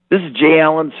This is Jay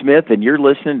Allen Smith, and you're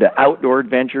listening to Outdoor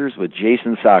Adventures with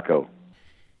Jason Sacco.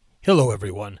 Hello,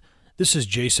 everyone. This is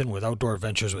Jason with Outdoor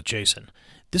Adventures with Jason.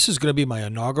 This is going to be my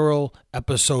inaugural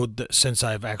episode since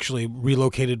I've actually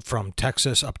relocated from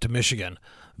Texas up to Michigan.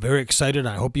 Very excited.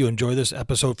 I hope you enjoy this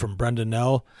episode from Brendan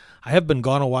Nell. I have been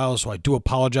gone a while, so I do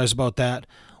apologize about that.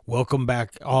 Welcome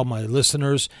back, all my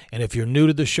listeners. And if you're new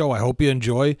to the show, I hope you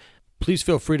enjoy. Please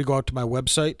feel free to go out to my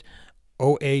website,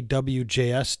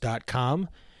 oawjs.com.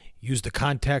 Use the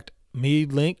contact me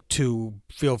link to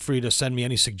feel free to send me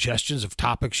any suggestions of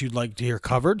topics you'd like to hear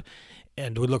covered.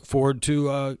 And we look forward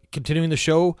to continuing the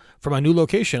show from my new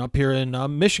location up here in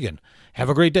Michigan. Have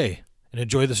a great day and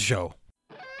enjoy this show.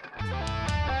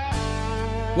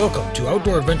 Welcome to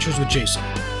Outdoor Adventures with Jason.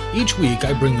 Each week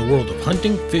I bring the world of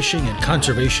hunting, fishing, and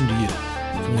conservation to you.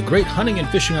 From the great hunting and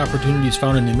fishing opportunities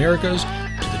found in the Americas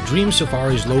to the dream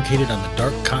safaris located on the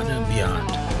dark continent and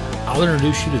beyond. I'll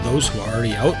introduce you to those who are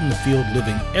already out in the field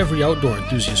living every outdoor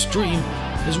enthusiast's dream,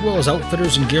 as well as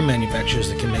outfitters and gear manufacturers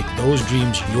that can make those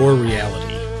dreams your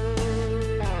reality.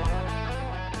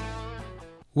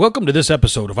 Welcome to this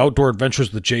episode of Outdoor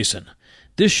Adventures with Jason.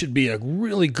 This should be a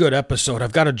really good episode.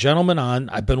 I've got a gentleman on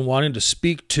I've been wanting to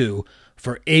speak to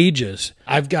for ages.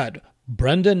 I've got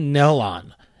Brendan Nell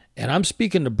on, and I'm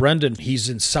speaking to Brendan. He's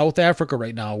in South Africa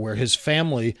right now where his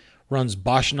family runs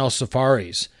Bushnell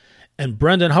Safaris. And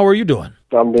Brendan, how are you doing?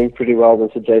 I'm doing pretty well,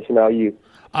 Mr. Jason. How are you?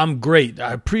 I'm great.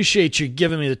 I appreciate you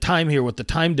giving me the time here with the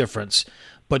time difference.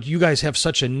 But you guys have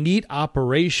such a neat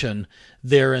operation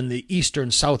there in the eastern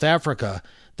South Africa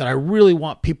that I really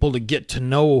want people to get to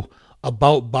know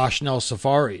about Bushnell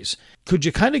Safaris. Could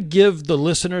you kind of give the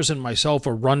listeners and myself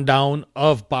a rundown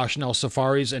of Bushnell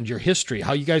Safaris and your history,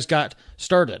 how you guys got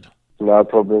started? No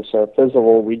problem, sir. First of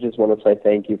all, we just want to say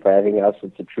thank you for having us.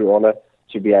 It's a true honor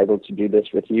to be able to do this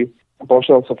with you.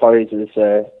 Bushnell Safaris is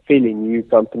a fairly new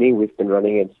company. We've been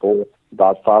running it for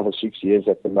about 5 or 6 years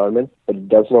at the moment, but it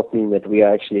does not mean that we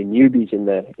are actually newbies in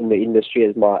the industry.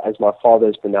 As my father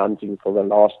has been hunting for the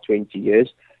last 20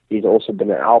 years, he's also been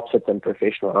an outfit and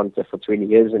professional hunter for 20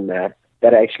 years, and that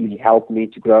actually helped me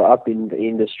to grow up in the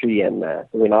industry. And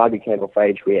when I became of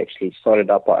age, we actually started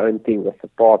up our own thing with a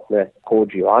partner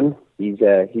called Johan. He's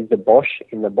the Bosch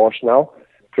in the Bosch now.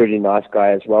 Pretty nice guy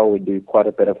as well. We do quite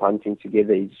a bit of hunting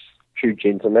together. He's true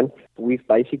gentleman. We've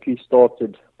basically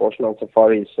started Bushnell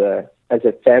Safaris as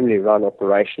a family-run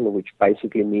operation, which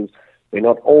basically means we're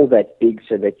not all that big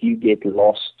so that you get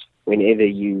lost whenever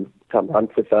you come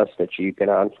hunt with us, that you can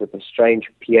hunt with a strange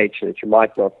PH that you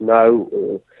might not know,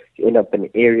 or you end up in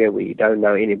an area where you don't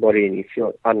know anybody and you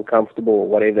feel uncomfortable or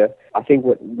whatever. I think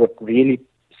what really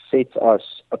sets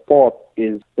us apart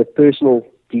is the personal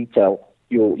detail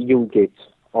you'll get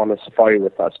on a safari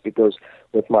with us, because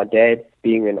with my dad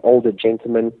being an older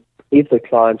gentleman, if the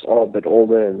clients are a bit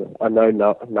older, and I know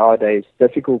nowadays it's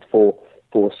difficult for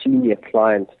a senior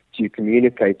client to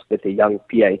communicate with a young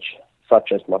PH,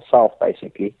 such as myself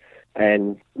basically,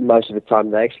 and most of the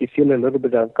time they actually feel a little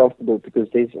bit uncomfortable because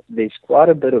there's quite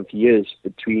a bit of years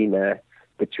between the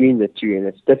two, and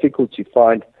it's difficult to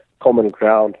find common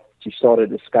ground to start a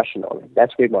discussion on.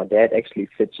 That's where my dad actually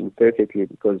fits in perfectly,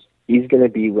 because he's going to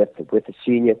be with the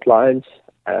senior clients,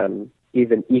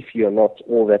 even if you're not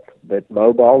all that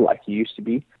mobile like you used to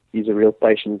be. He's a real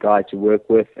patient guy to work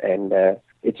with, and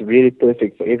it's really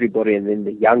perfect for everybody. And then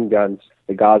the young guns,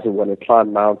 the guys who want to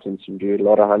climb mountains and do a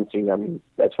lot of hunting, I mean,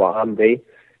 that's why I'm there.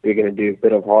 We're going to do a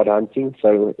bit of hard hunting.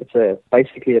 So it's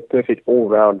basically a perfect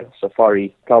all-round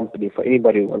safari company for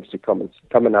anybody who wants to come and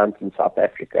hunt in South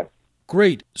Africa.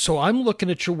 Great. So I'm looking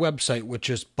at your website, which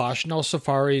is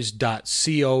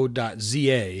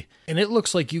bushnellsafaris.co.za, and it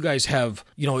looks like you guys have,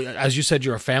 as you said,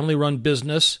 you're a family-run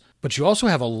business, but you also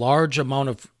have a large amount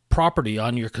of property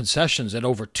on your concessions at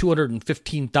over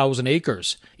 215,000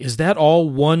 acres. Is that all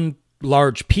one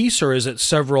large piece, or is it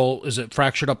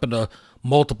fractured up into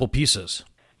multiple pieces?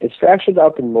 It's fractured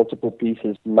up in multiple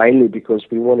pieces, mainly because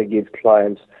we want to give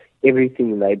clients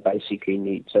everything they basically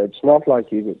need. So it's not like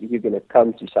you're going to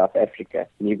come to South Africa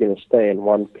and you're going to stay in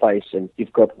one place and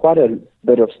you've got quite a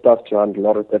bit of stuff to hunt, a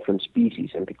lot of different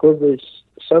species. And because there's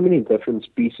so many different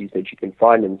species that you can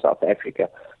find in South Africa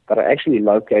that are actually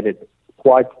located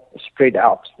quite spread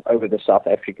out over the South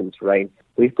African terrain,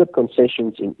 we've got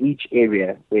concessions in each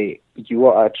area where you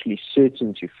are actually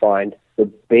certain to find the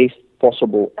best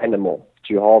possible animal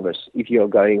to harvest if you're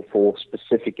going for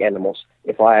specific animals.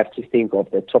 If I have to think off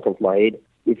the top of my head,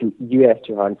 if you have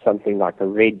to hunt something like a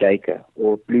red duiker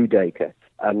or blue duiker,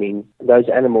 I mean, those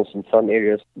animals in some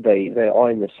areas, they are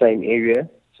in the same area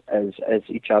as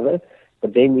each other.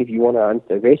 But then if you want to hunt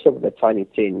the rest of the tiny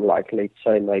 10, like let's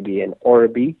say maybe an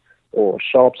Oribi or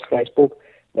Sharp's Facebook,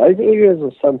 Those areas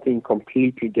are something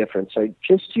completely different. So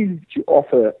just to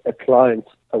offer a client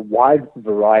a wide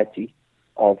variety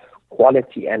of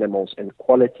quality animals and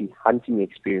quality hunting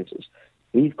experiences,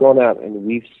 we've gone out and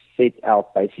we've set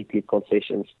out basically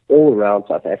concessions all around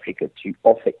South Africa to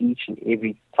offer each and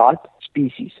every type,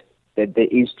 species that there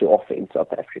is to offer in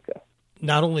South Africa.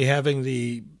 Not only having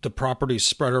the property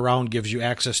spread around gives you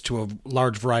access to a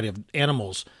large variety of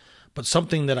animals, but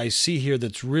something that I see here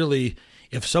that's really,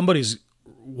 if somebody's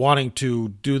wanting to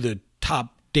do the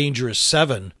top dangerous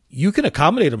 7, you can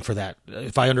accommodate them for that,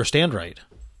 if I understand right.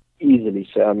 Easily.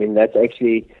 So, I mean, that's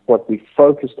actually what we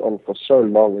focused on for so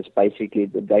long, is basically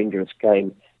the dangerous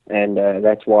game. And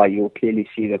that's why you'll clearly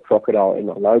see the crocodile in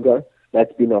our logo.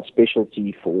 That's been our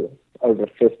specialty for over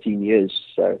 15 years.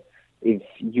 So if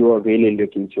you are really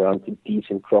looking to hunt a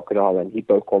decent crocodile and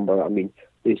hippo combo, I mean,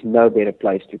 there's no better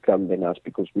place to come than us,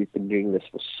 because we've been doing this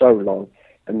for so long,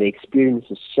 and the experience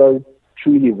is so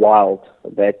truly wild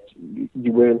that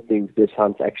you wouldn't think this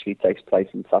hunt actually takes place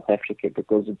in South Africa,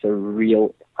 because it's a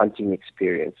real hunting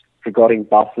experience. Regarding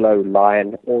buffalo,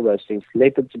 lion, all those things,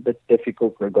 leopard's a bit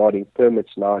difficult regarding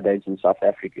permits nowadays in South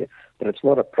Africa, but it's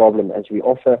not a problem, as we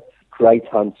offer great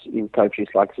hunts in countries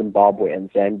like Zimbabwe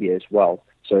and Zambia as well.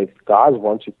 So if guys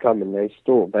want to come and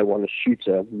they want to shoot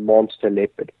a monster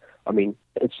leopard, I mean,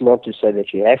 it's not to say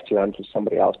that you have to hunt with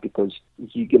somebody else, because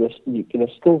you're gonna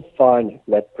still find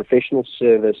that professional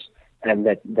service and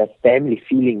that family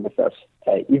feeling with us,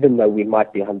 even though we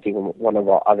might be hunting in one of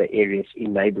our other areas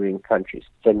in neighboring countries.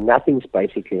 So nothing's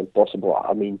basically impossible.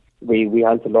 I mean, we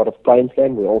hunt a lot of plains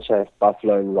land. We also have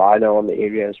buffalo and rhino on the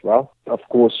area as well. Of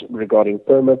course, regarding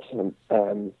permits,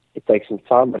 it takes some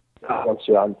time, but once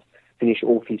you hunt, finish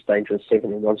all these dangerous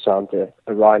 7 and wants to hunt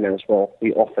a rhino as well,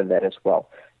 we offer that as well.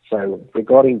 So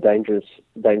regarding dangerous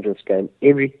game,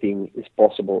 everything is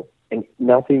possible, and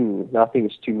nothing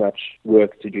is too much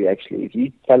work to do actually. If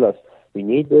you tell us we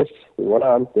need this, we want to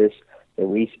hunt this, then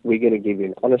we're going to give you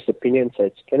an honest opinion. So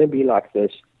it's going to be like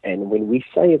this, and when we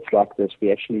say it's like this,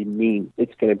 we actually mean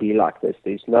it's going to be like this.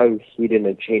 There's no hidden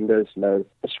agendas, no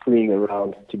screwing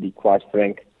around, to be quite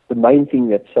frank. The main thing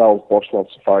that sells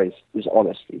Bushveld safaris is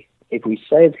honesty. If we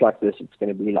say it's like this, it's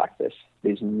going to be like this.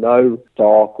 There's no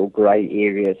dark or gray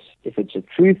areas. If it's a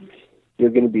truth, you're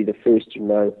going to be the first to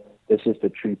know this is the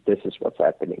truth, this is what's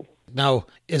happening. Now,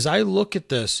 as I look at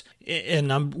this,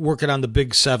 and I'm working on the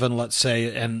big 7, let's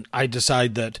say, and I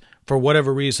decide that for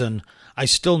whatever reason, I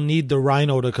still need the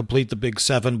rhino to complete the big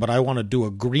 7, but I want to do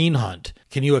a green hunt.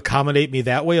 Can you accommodate me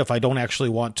that way if I don't actually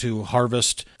want to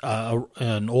harvest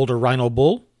an older rhino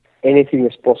bull? Anything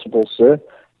is possible, sir.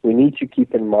 We need to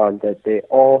keep in mind that there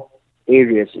are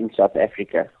areas in South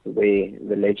Africa where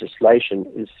the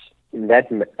legislation is in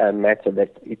that matter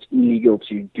that it's illegal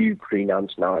to do green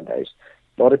hunts nowadays.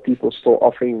 A lot of people still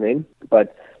offering them,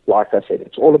 but like I said,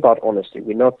 it's all about honesty.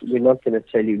 We're not going to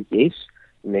tell you yes,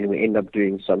 and then we end up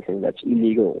doing something that's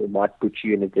illegal or might put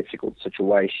you in a difficult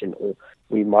situation, or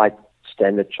we might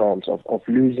stand a chance of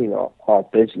losing our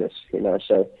business,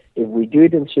 So if we do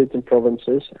it in certain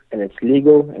provinces and it's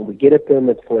legal and we get a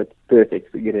permit for it,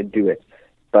 perfect, we're going to do it.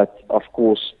 But of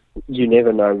course, you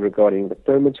never know regarding the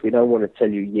permits. We don't want to tell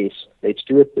you, yes, let's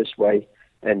do it this way,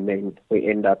 and then we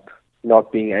end up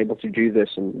not being able to do this,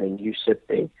 and then you sit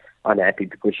there unhappy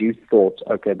because you thought,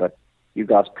 okay, but you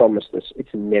guys promised this.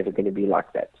 It's never going to be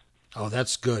like that. Oh,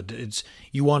 that's good.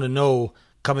 You want to know,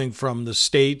 coming from the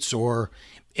States or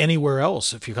anywhere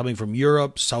else, if you're coming from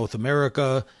Europe, South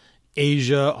America,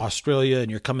 Asia, Australia,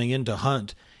 and you're coming in to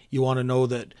hunt, you want to know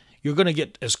that you're going to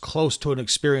get as close to an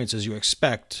experience as you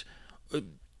expect,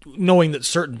 knowing that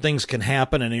certain things can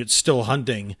happen and it's still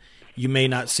hunting. You may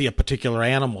not see a particular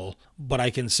animal, but I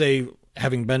can say,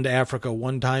 having been to Africa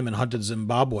one time and hunted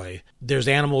Zimbabwe, there's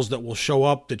animals that will show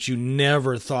up that you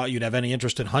never thought you'd have any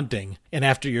interest in hunting. And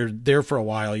after you're there for a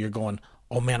while, you're going,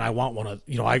 oh man, I want one of,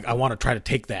 I want to try to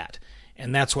take that.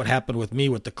 And that's what happened with me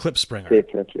with the Klipspringer.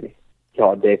 Definitely.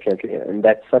 Yeah, definitely. And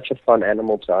that's such a fun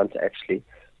animal to hunt, actually,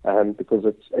 because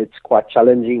it's quite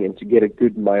challenging, and to get a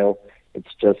good male,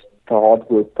 it's just the hard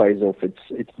work pays off.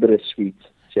 It's bittersweet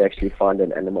to actually find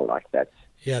an animal like that.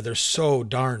 Yeah, they're so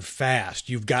darn fast.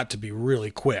 You've got to be really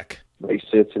quick. They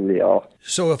certainly are.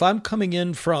 So if I'm coming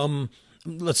in from,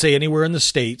 let's say, anywhere in the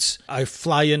States, I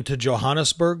fly into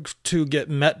Johannesburg to get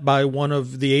met by one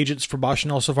of the agents for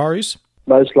Bushnell Safaris?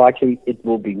 Most likely it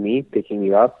will be me picking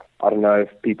you up. I don't know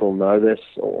if people know this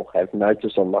or have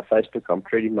noticed on my Facebook, I'm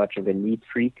pretty much of a neat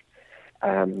freak.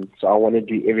 So I want to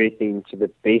do everything to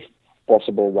the best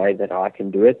possible way that I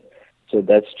can do it. So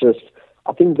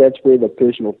I think that's where the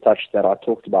personal touch that I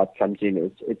talked about comes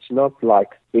in. It's not like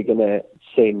we're going to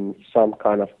send some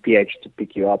kind of PH to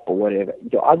pick you up or whatever.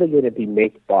 You're either going to be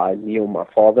met by me or my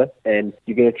father, and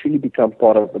you're going to truly become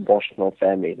part of the Boschnell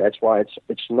family. That's why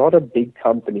it's not a big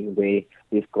company where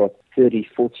we've got 30,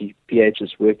 40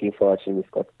 PHs working for us, and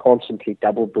we've got constantly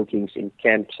double bookings in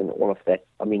camps and all of that.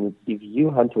 I mean, if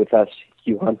you hunt with us,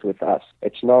 you hunt with us.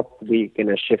 It's not we're going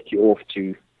to shift you off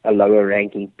to a lower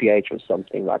ranking PH or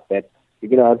something like that. You're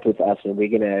going to hunt with us, and we're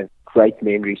going to have great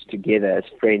memories together as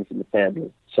friends in the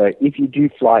family. So if you do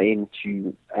fly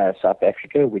into South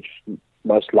Africa, which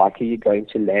most likely you're going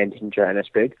to land in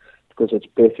Johannesburg, because it's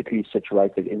perfectly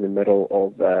situated in the middle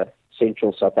of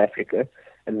central South Africa,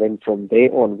 and then from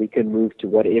there on, we can move to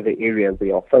whatever area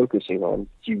we are focusing on.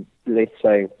 Let's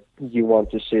say you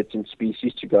want a certain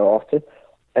species to go after,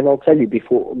 and I'll tell you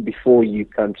before you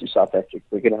come to South Africa,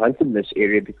 we're going to hunt in this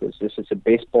area because this is the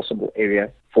best possible area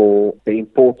for the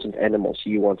important animals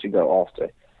you want to go after.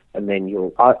 And then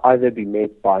you'll either be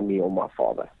met by me or my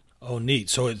father. Oh, neat.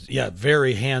 So, it's,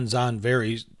 very hands-on,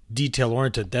 very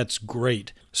detail-oriented. That's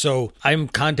great. So I'm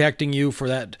contacting you for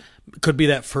that. Could be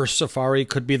that first safari,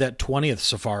 could be that 20th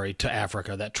safari to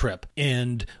Africa, that trip.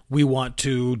 And we want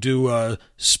to do a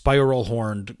spiral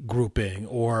horned grouping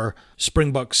or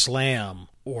springbuck slam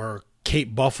or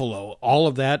Cape buffalo. All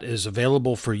of that is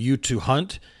available for you to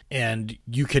hunt, and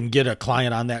you can get a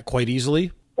client on that quite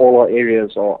easily. All our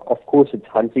areas are, of course, it's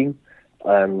hunting.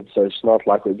 So it's not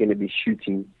like we're going to be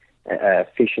shooting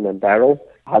fish in a barrel.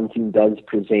 Hunting does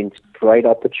present great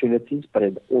opportunities, but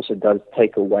it also does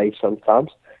take away sometimes.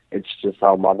 It's just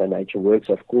how Mother Nature works,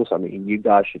 of course. I mean, you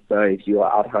guys should know if you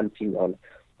are out hunting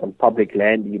on public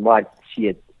land, you might see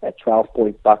a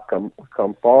 12-point buck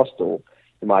come past, or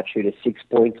you might shoot a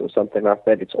 6-point or something like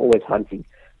that. It's always hunting.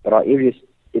 But our areas,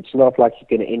 it's not like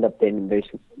you're going to end up then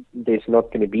there's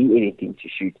not going to be anything to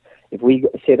shoot. If we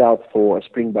set out for a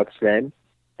springbuck slam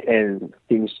and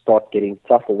things start getting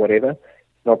tough or whatever,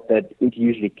 not that it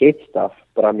usually gets tough,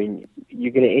 but I mean,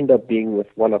 you're going to end up being with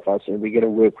one of us, and we're going to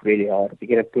work really hard. We're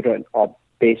going to put in our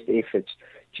best efforts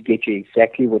to get you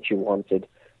exactly what you wanted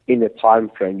in the time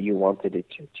frame you wanted it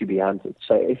to be hunted.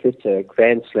 So if it's a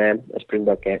grand slam, a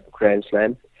springbuck grand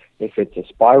slam, if it's a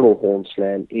spiral horn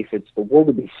slam, if it's the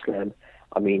wildebeest slam,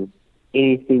 I mean,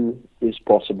 anything is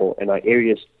possible, and our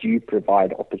areas do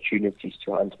provide opportunities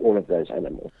to hunt all of those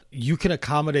animals. You can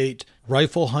accommodate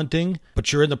rifle hunting,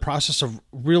 but you're in the process of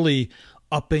really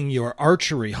upping your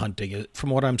archery hunting, from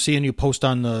what I'm seeing you post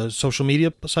on the social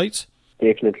media sites?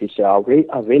 Definitely so.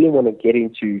 I really want to get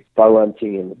into bow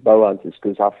hunting and bow hunters,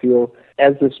 because I feel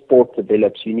as the sport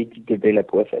develops, you need to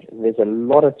develop with it. And there's a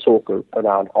lot of talk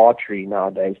around archery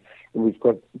nowadays, and we've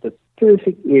got the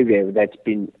perfect area that's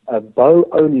been a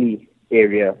bow-only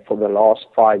area for the last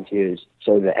 5 years.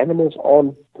 So the animals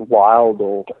aren't wild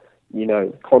or,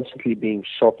 constantly being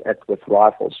shot at with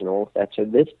rifles and all of that. So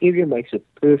this area makes it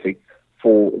perfect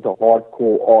for the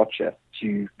hardcore archer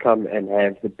to come and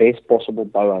have the best possible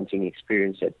bow hunting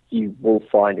experience that you will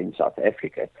find in South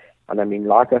Africa. And I mean,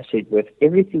 like I said, with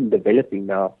everything developing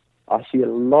now, I see a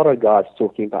lot of guys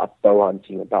talking about bow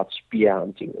hunting, about spear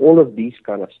hunting, all of these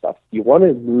kind of stuff. You want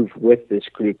to move with this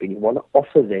group and you want to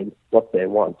offer them what they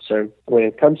want. So when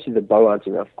it comes to the bow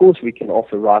hunting, of course we can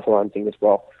offer rifle hunting as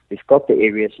well. We've got the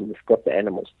areas and we've got the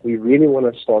animals. We really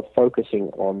want to start focusing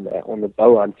on the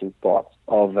bow hunting part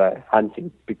of hunting,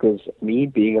 because me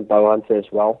being a bow hunter as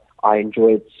well, I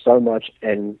enjoy it so much,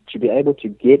 and to be able to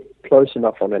get close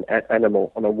enough on an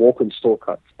animal on a walk and stalk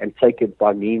hunt and take it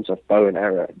by means of bow and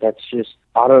arrow, that's just,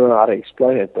 I don't know how to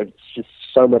explain it, but it's just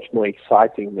so much more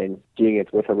exciting than doing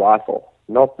it with a rifle.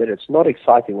 Not that it's not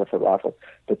exciting with a rifle,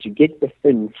 but to get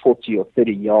within 40 or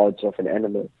 30 yards of an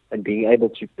animal and being able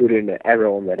to put in an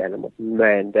arrow on that animal,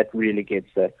 man, that really gets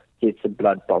the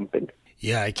blood pumping.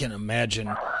 Yeah, I can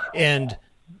imagine. And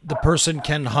the person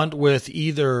can hunt with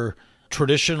either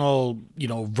traditional,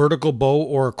 vertical bow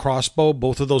or crossbow.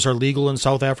 Both of those are legal in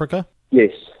South Africa?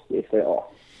 Yes, they are.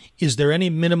 Is there any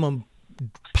minimum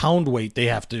pound weight they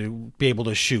have to be able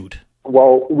to shoot?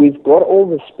 Well, we've got all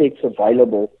the specs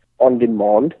available on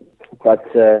demand, but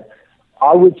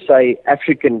I would say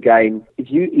African game, if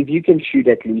you can shoot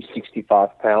at least 65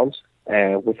 pounds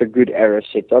with a good arrow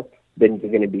setup, then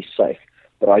you're going to be safe.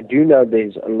 But I do know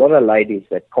there's a lot of ladies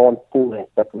that can't pull that.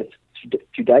 But with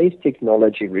today's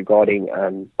technology regarding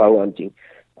bow hunting,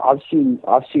 I've seen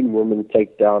women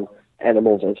take down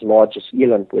animals as large as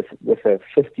eland with a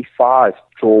 55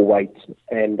 draw weight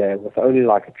and with only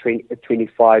like a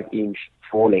 25-inch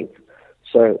draw length.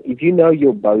 So if you know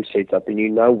your bow setup and you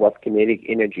know what kinetic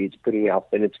energy it's putting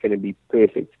out, then it's going to be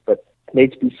perfect. But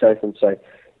let's be safe and say,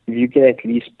 if you can at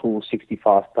least pull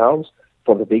 65 pounds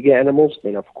for the bigger animals,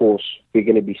 then of course we're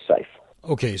going to be safe.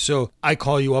 Okay, so I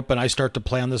call you up and I start to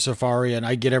plan the safari and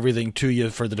I get everything to you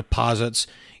for the deposits.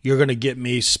 You're going to get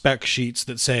me spec sheets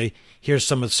that say, here's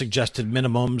some of the suggested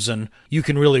minimums, and you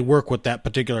can really work with that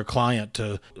particular client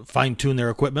to fine tune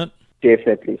their equipment?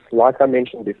 Definitely. Like I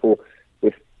mentioned before,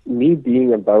 with me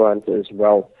being a bow hunter as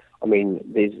well, I mean,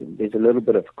 there's a little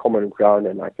bit of common ground,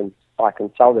 and I can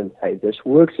tell them, hey, this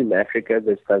works in Africa,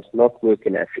 this does not work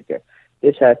in Africa.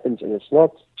 This happens, and it's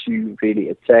not to really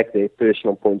attack their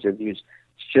personal points of views.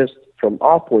 It's just from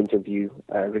our point of view,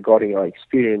 regarding our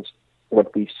experience,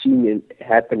 what we've seen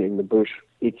happen in the bush.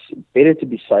 It's better to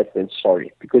be safe than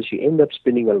sorry, because you end up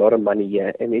spending a lot of money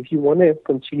here. And if you want to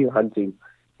continue hunting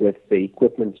with the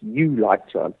equipment you like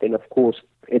to hunt, then of course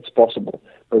it's possible.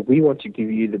 But we want to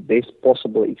give you the best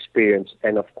possible experience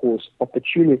and, of course,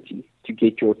 opportunity to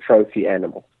get your trophy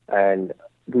animal. And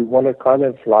we want to kind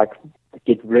of like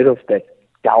get rid of that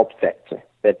doubt factor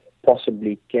that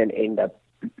possibly can end up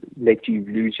let you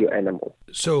lose your animal.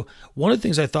 So one of the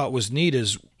things I thought was neat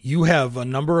is you have a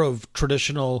number of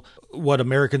traditional, what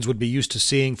Americans would be used to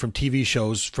seeing from TV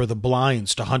shows, for the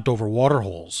blinds to hunt over water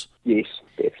holes. Yes,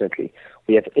 definitely.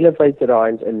 We have elevated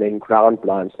irons and then ground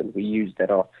blinds that we use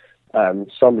that are,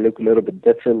 some look a little bit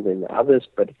different than others,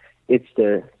 but it's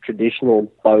the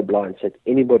traditional bow blinds that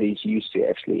anybody's used to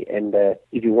actually. And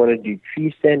if you want to do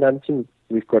tree stand hunting,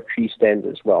 we've got tree stands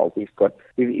as well. We've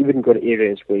even got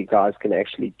areas where guys can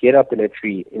actually get up in a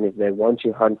tree, and if they want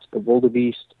to hunt a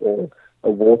wildebeest or a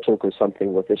warthog or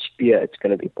something with a spear, it's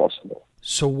going to be possible.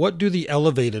 So what do the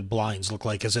elevated blinds look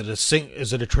like? Is it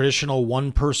a traditional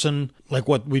one person, like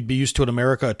what we'd be used to in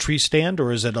America, a tree stand,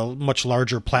 or is it a much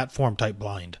larger platform type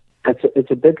blind? It's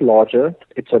a bit larger.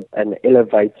 It's an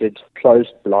elevated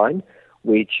closed blind,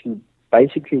 which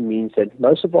basically means that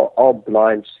most of our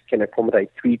blinds can accommodate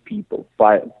 3 people.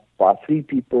 By 3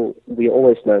 people, we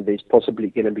always know there's possibly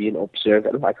going to be an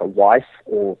observer, like a wife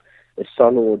or a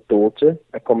son or a daughter,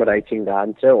 accommodating the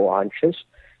hunter or huntress,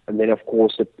 and then, of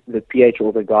course, the PH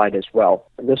or the guide as well.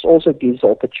 And this also gives the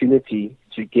opportunity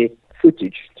to get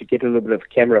footage, to get a little bit of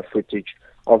camera footage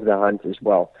of the hunt as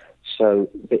well. So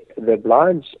the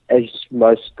blinds, as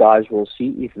most guys will see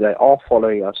if they are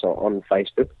following us on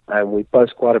Facebook, and we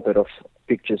post quite a bit of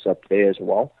pictures up there as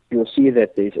well, you'll see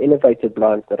that there's elevated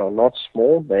blinds that are not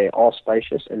small, they are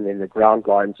spacious, and then the ground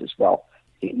blinds as well.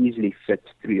 They easily fit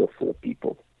 3 or 4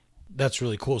 people. That's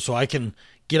really cool. So I can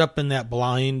get up in that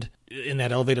blind, in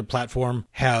that elevated platform,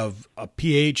 have a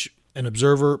PH, an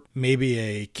observer, maybe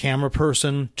a camera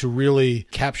person to really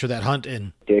capture that hunt.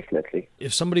 And definitely,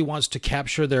 if somebody wants to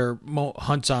capture their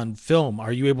hunts on film,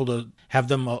 are you able to have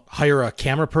them hire a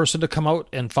camera person to come out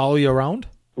and follow you around?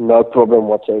 No problem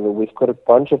whatsoever. We've got a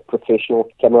bunch of professional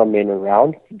cameramen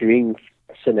around doing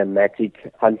cinematic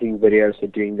hunting videos or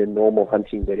doing the normal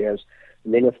hunting videos.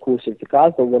 And then, of course, if the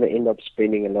guys don't want to end up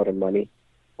spending a lot of money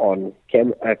on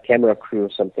a camera crew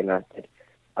or something like that,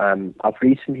 I've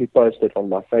recently posted on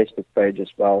my Facebook page as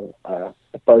well a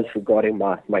post regarding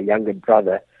my younger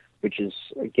brother, which is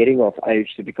getting of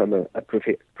age to become a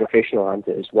professional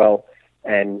hunter as well.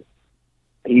 And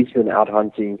he's been out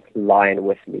hunting lion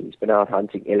with me. He's been out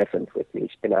hunting elephant with me.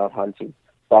 He's been out hunting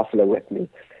buffalo with me.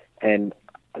 And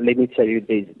let me tell you,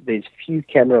 there's few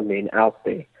cameramen out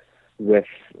there with,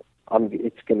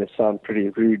 it's going to sound pretty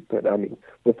rude, but I mean,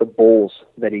 with the balls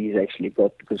that he's actually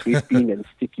got, because we've been in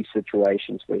sticky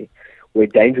situations where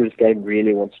Dangerous Game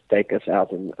really wants to take us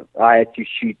out, and I had to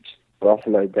shoot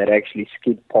buffalo that actually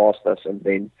skid past us, and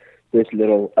then this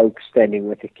little oak standing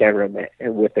with the camera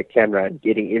and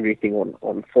getting everything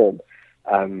on film.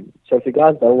 So if the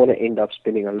guys don't want to end up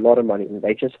spending a lot of money,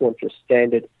 they just want your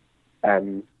standard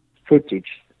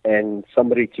footage and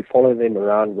somebody to follow them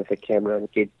around with a camera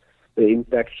and get the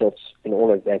impact shots and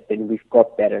all of that, then we've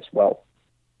got that as well.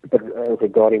 But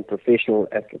regarding professional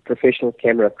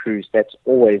camera crews, that's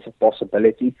always a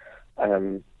possibility.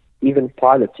 Even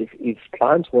pilots, if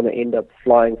clients want to end up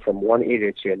flying from one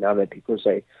area to another because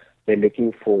they're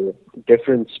looking for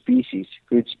different species,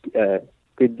 good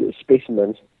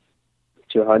specimens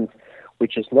to hunt,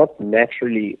 which is not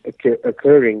naturally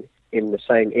occurring in the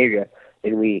same area,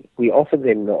 then we offer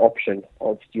them the option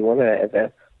of, do you want to have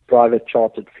a private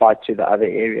chartered flight to the other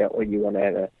area, or you want to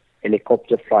have a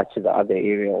helicopter flight to the other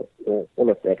area, or all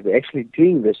of that. We're actually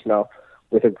doing this now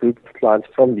with a group of clients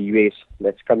from the US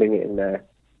that's coming in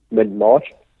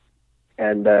mid-March,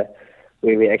 and where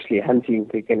we're actually hunting.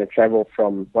 We're going to travel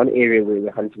from one area where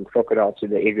we're hunting crocodile to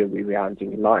the area where we're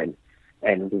hunting lion,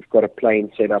 and we've got a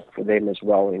plane set up for them as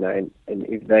well, and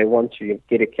if they want to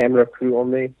get a camera crew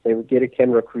on there, they will get a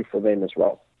camera crew for them as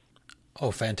well.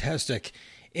 Oh, fantastic.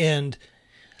 And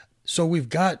so we've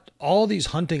got all these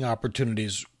hunting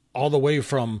opportunities all the way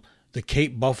from the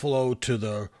Cape buffalo to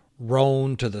the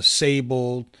roan to the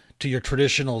sable to your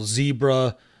traditional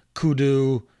zebra,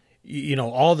 kudu,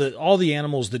 all the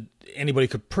animals that anybody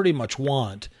could pretty much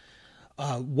want.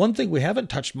 One thing we haven't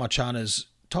touched much on is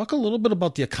talk a little bit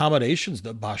about the accommodations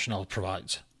that Bushnell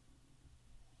provides.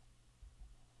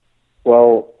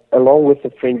 Well, along with the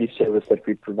friendly service that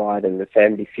we provide and the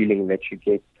family feeling that you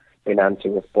get when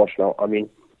hunting with Bushnell, I mean,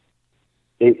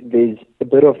 there's a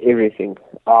bit of everything.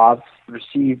 I've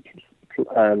received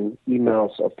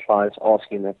emails of clients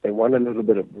asking that they want a little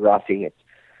bit of roughing it.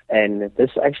 And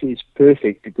this actually is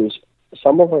perfect because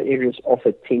some of our areas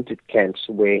offer tented camps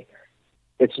where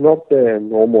it's not the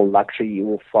normal luxury you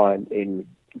will find in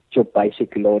your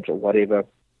basic lodge or whatever.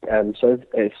 So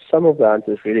if some of the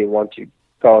hunters really want to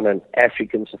go on an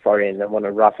African safari and they want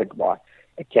to rough it by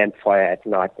a campfire at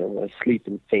night and want to sleep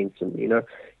in tents and,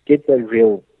 get the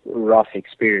real rough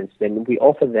experience, then we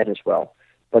offer that as well.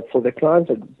 But for the clients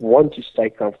that want to stay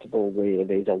comfortable where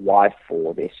there's a wife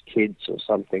or there's kids or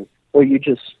something, or you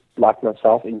just, like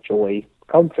myself, enjoy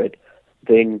comfort,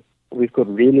 then we've got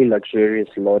really luxurious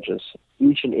lodges.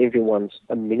 Each and every one's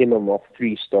a minimum of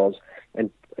 3 stars, and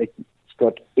it's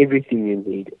got everything you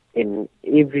need. In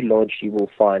every lodge you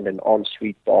will find an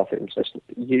ensuite bathroom system.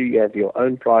 You have your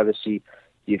own privacy.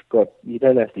 You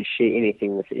don't have to share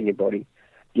anything with anybody.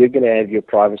 You're going to have your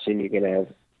privacy and you're going to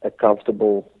have a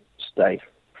comfortable stay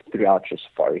throughout your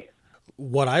safari.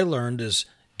 What I learned is,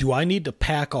 do I need to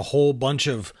pack a whole bunch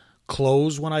of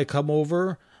clothes when I come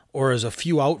over, or is a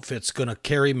few outfits going to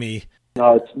carry me?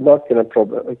 No, it's not going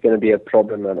to be a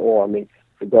problem at all. I mean,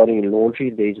 regarding laundry,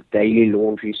 there's daily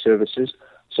laundry services.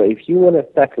 So if you want to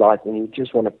pack light and you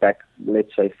just want to pack,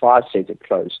 let's say, 5 sets of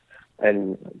clothes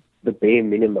and the bare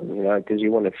minimum, because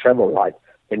you want to travel light,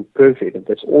 then perfect. And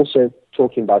that's also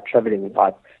talking about traveling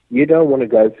light. You don't want to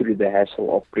go through the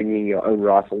hassle of bringing your own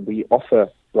rifle. We offer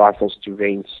rifles to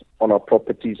rent on our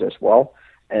properties as well.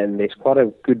 And there's quite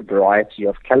a good variety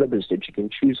of calibers that you can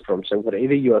choose from. So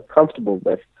whatever you are comfortable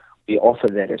with, we offer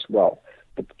that as well.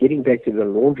 But getting back to the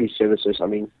laundry services, I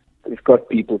mean, we've got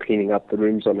people cleaning up the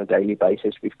rooms on a daily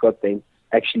basis. We've got them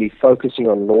actually focusing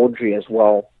on laundry as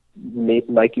well,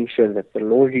 making sure that the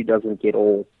laundry doesn't get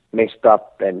all messed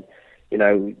up. And,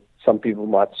 some people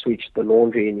might switch the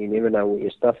laundry and you never know where your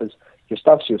stuff is. Your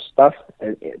stuff's your stuff.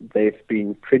 And they've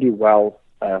been pretty well,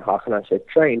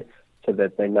 trained so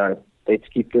that they know, let's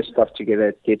keep this stuff together.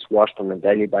 It gets washed on a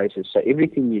daily basis. So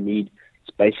everything you need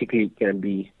is basically going to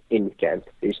be in camp.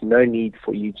 There's no need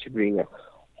for you to bring a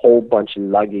whole bunch of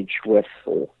luggage with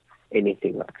or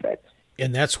anything like that.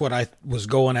 And that's what I was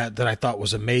going at that I thought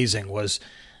was amazing, was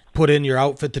put in your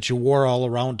outfit that you wore all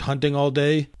around hunting all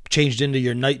day, changed into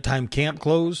your nighttime camp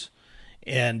clothes,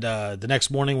 and the next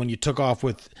morning when you took off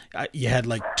with, you had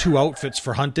like 2 outfits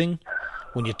for hunting.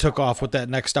 When you took off with that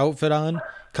next outfit on,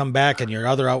 come back and your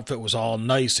other outfit was all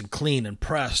nice and clean and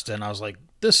pressed, and I was like,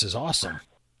 this is awesome.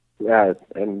 Yeah,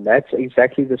 and that's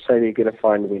exactly the same you're going to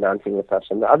find when hunting with us.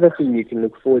 And the other thing you can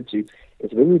look forward to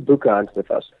is when you book a hunt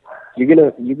with us, you're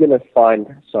gonna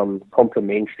find some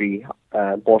complimentary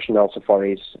Bushnell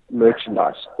Safaris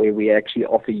merchandise where we actually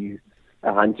offer you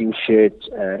a hunting shirt,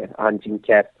 a hunting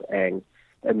cap, and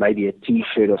maybe a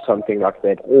T-shirt or something like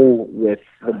that, all with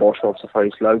the Bushnell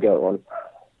Safaris logo on.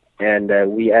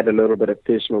 And we add a little bit of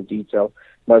personal detail.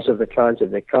 Most of the clients,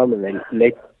 if they come and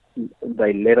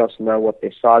they let us know what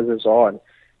their sizes are and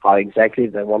how exactly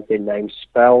they want their name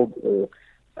spelled, or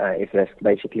if they've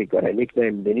basically got a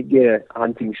nickname, then you get a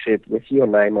hunting shirt with your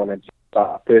name on it,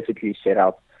 perfectly set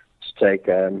up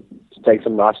to take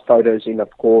some nice photos in, of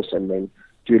course, and then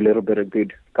do a little bit of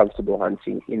good, comfortable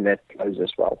hunting in that clothes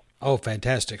as well. Oh,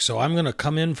 fantastic. So I'm going to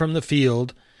come in from the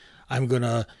field. I'm going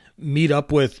to meet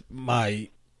up with my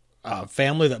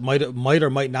family that might or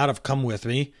might not have come with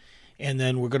me. And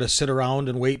then we're going to sit around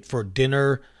and wait for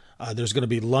dinner. There's going to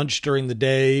be lunch during the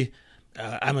day.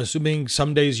 I'm assuming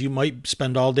some days you might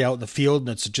spend all day out in the field and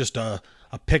it's just a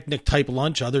picnic type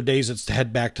lunch. Other days it's to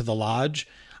head back to the lodge.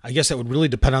 I guess that would really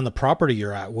depend on the property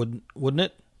you're at, wouldn't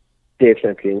it?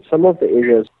 Definitely. In some of the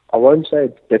areas, I won't say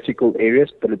it's difficult areas,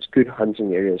 but it's good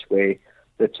hunting areas where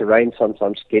the terrain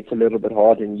sometimes gets a little bit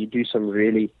hard and you do some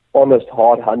really honest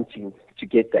hard hunting to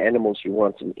get the animals you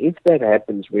want. And if that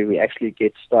happens where we actually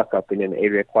get stuck up in an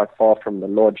area quite far from the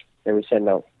lodge, then we say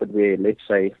no, but let's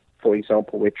say, for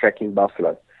example, we're tracking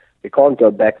buffalo. We can't go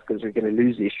back because we're going to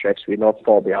lose these tracks. We're not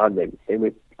far behind them. Then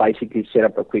we basically set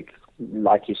up a quick,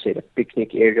 like you said, a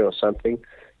picnic area or something,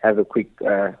 have a quick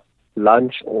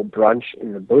lunch or brunch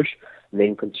in the bush, and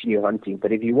then continue hunting.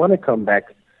 But if you want to come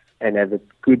back and have a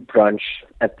good brunch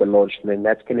at the lodge, then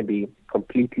that's going to be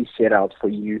completely set out for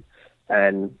you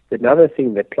And another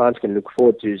thing that clients can look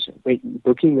forward to is when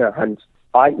booking a hunt.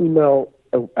 I email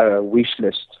a wish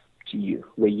list to you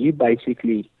where you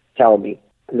basically tell me,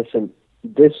 listen,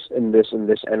 this and this and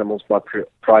this animals are my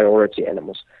priority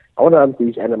animals. I want to hunt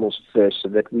these animals first so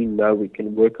that we know we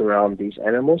can work around these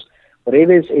animals.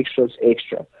 Whatever is extra is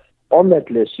extra. On that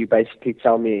list, you basically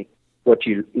tell me what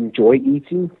you enjoy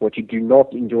eating, what you do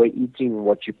not enjoy eating,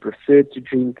 what you prefer to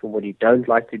drink, and what you don't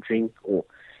like to drink, or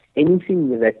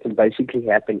anything that can basically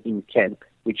happen in camp,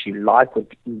 which you like or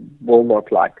will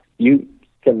not like. You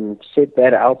can set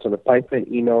that out on a paper and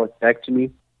email it back to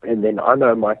me, and then I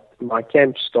know my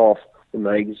camp staff will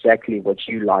know exactly what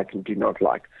you like and do not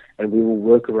like, and we will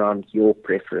work around your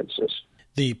preferences.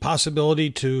 The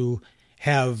possibility to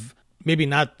have maybe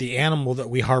not the animal that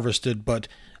we harvested, but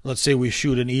let's say we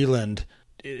shoot an eland.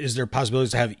 Is there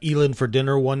possibilities to have eland for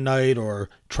dinner one night, or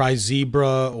try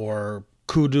zebra or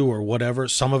kudu or whatever,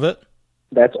 some of it?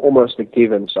 That's almost a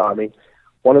given. So, I mean,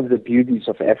 one of the beauties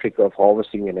of Africa of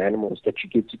harvesting an animal is that you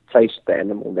get to taste the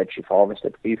animal that you've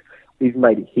harvested. We've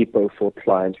made hippo for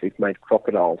clients. We've made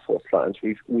crocodile for clients.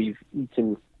 We've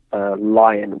eaten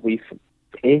lion.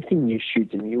 Anything you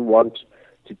shoot and you want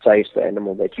to taste the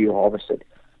animal that you harvested,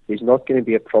 there's not going to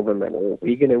be a problem at all.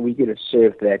 We're going to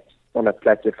serve that on a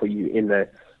platter for you in the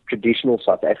traditional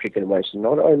South African way. So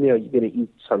not only are you going to eat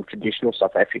some traditional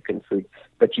South African food,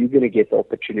 but you're going to get the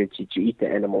opportunity to eat the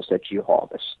animals that you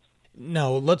harvest.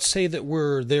 Now, let's say that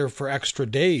we're there for extra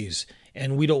days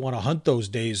and we don't want to hunt those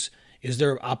days. Is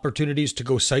there opportunities to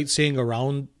go sightseeing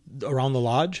around the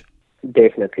lodge?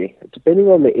 Definitely. Depending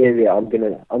on the area, I'm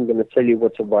gonna tell you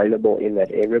what's available in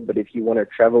that area. But if you want to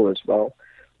travel as well,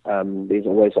 there's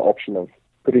always the option of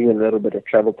putting in a little bit of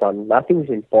travel time. Nothing's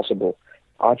impossible.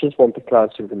 I just want the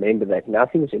clients to remember that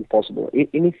nothing's impossible.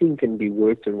 Anything can be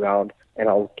worked around, and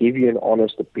I'll give you an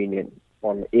honest opinion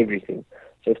on everything.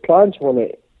 So if clients want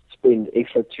to spend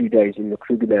extra 2 days in the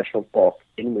Kruger National Park,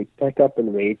 then we pack up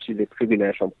and we head to the Kruger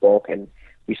National Park and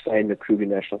we stay in the Kruger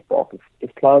National Park.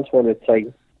 If clients want to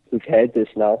take, we've had this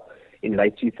now in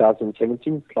late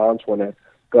 2017, clients want to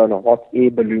go on a hot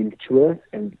air balloon tour,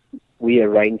 and we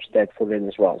arranged that for them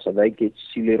as well. So they get to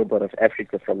see a little bit of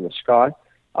Africa from the sky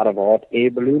out of a hot air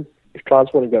balloon. If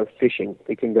clients want to go fishing,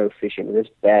 they can go fishing. There's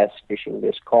bass fishing,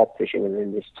 there's carp fishing, and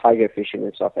then there's tiger fishing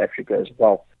in South Africa as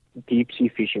well. Deep sea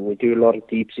fishing. We do a lot of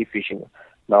deep sea fishing.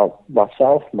 Now,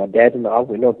 myself, my dad and I,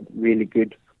 we're not really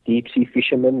good deep sea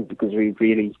fishermen because we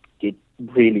really get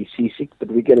really seasick,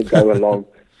 but we're going to go along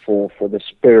for the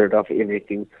spirit of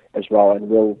everything as well, and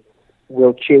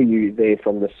we'll cheer you there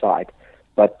from the side.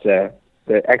 But the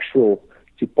actual,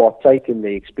 to partake in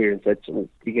the experience, we're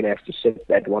going to have to set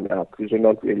that one out because we're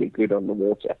not really good on the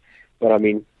water. But I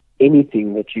mean,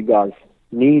 anything that you guys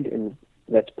need and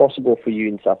that's possible for you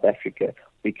in South Africa,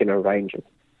 we can arrange it.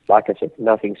 Like I said,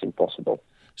 nothing's impossible.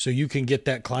 So you can get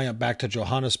that client back to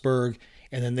Johannesburg,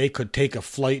 and then they could take a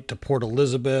flight to Port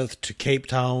Elizabeth, to Cape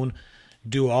Town,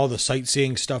 do all the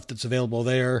sightseeing stuff that's available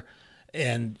there,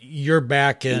 and you're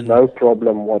back in... No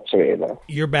problem whatsoever.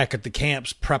 You're back at the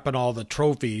camps prepping all the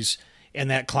trophies, and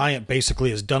that client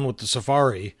basically is done with the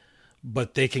safari,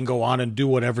 but they can go on and do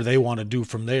whatever they want to do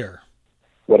from there.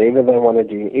 Whatever they want to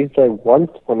do. If they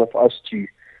want one of us to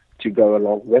go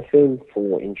along with them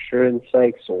for insurance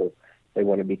sakes, or they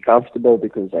want to be comfortable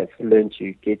because they've learned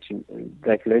to get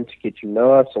to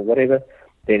know us or whatever,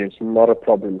 then it's not a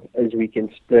problem, as we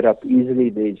can split up easily.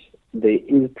 There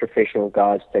is professional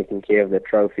guys taking care of the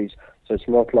trophies, so it's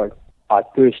not like I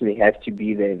personally have to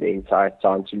be there the entire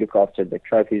time to look after the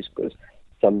trophies, because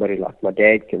somebody like my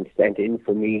dad can stand in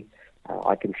for me.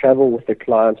 I can travel with the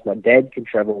clients. My dad can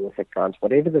travel with the clients.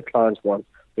 Whatever the clients want,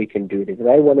 we can do it. If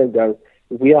they want to go,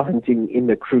 if we are hunting in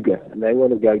the Kruger and they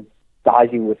want to go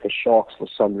diving with the sharks for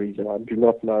some reason, I do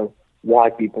not know why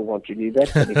people want to do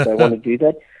that. But if they want to do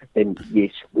that, then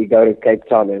yes, we go to Cape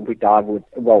Town and we dive with,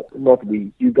 well, not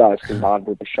we, you guys can dive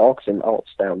with the sharks and I'll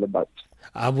stay on the boat.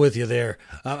 I'm with you there.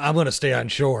 I'm going to stay on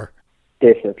shore.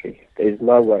 Definitely. There's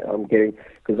no way I'm getting,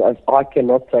 because I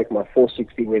cannot take my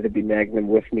 460 Weatherby Magnum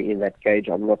with me in that cage.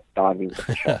 I'm not diving with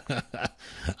the shark.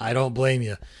 I don't blame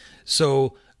you.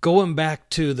 So going back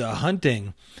to the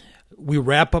hunting, we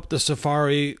wrap up the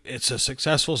safari. It's a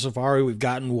successful safari. We've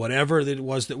gotten whatever it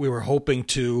was that we were hoping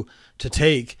to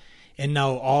take. And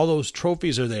now all those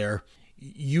trophies are there.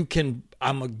 You can,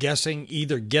 I'm guessing,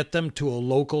 either get them to a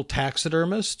local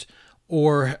taxidermist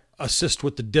or assist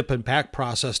with the dip and pack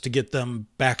process to get them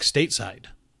back stateside.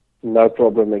 No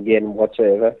problem again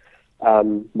whatsoever.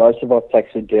 Most of our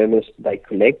taxidermists, they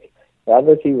collect. The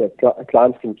other thing that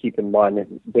clients can keep in mind is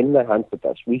when they hunt with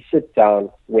us, we sit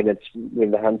down when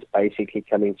the hunt's basically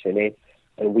coming to an end,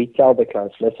 and we tell the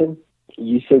clients, listen,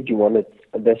 you said you wanted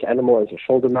this animal as a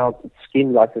shoulder mount, it's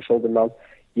skinned like a shoulder mount.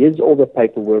 Here's all the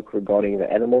paperwork regarding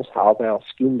the animals, how they are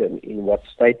skinned and in what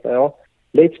state they are.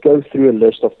 Let's go through a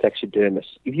list of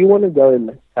taxidermists. If you want to go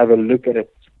and have a look at a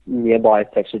nearby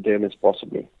taxidermist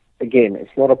possibly, again,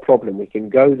 it's not a problem. We can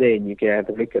go there and you can have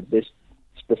a look at this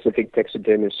specific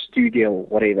taxidermist studio or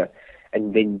whatever.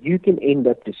 And then you can end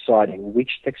up deciding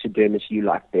which taxidermist you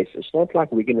like best. It's not like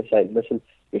we're going to say, listen,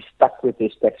 you're stuck with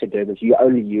this taxidermist. You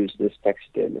only use this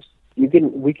taxidermist.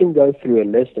 We can go through a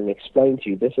list and explain to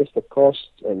you, this is the cost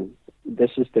and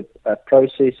this is the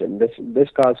process and this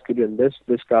guy's good in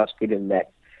this guy's good in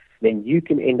that. Then you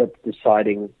can end up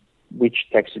deciding which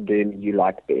taxidermy you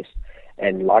like best.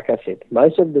 And like I said,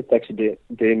 most of the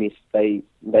taxidermists, they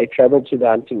travel to the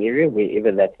hunting area,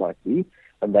 wherever that might be,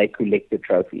 and they collect the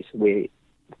trophies, where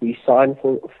we sign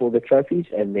for the trophies,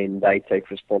 and then they take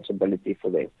responsibility for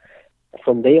them.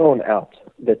 From there on out,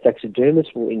 the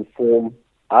taxidermist will inform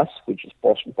us, which is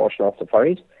Boschnell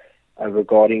Safaris,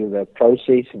 regarding the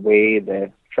process, where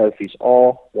the trophies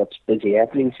are, what's busy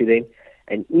happening to them,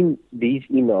 and in these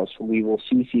emails, we will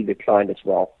CC the client as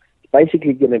well. It's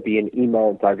basically going to be an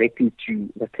email directly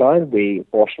to the client where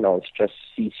Boschnell is just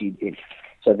CC'd in,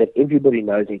 so that everybody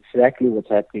knows exactly what's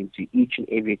happening to each and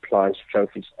every client's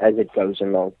trophies as it goes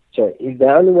along. So if they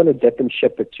only want to dip and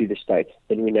ship it to the States,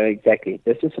 then we know exactly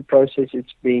this is the process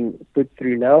it's being put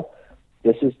through now.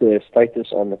 This is the status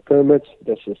on the permits.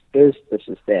 This is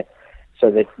that. So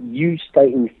that you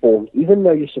stay informed. Even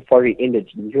though your safari ended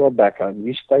in your background,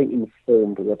 you stay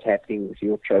informed of what's happening with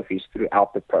your trophies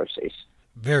throughout the process.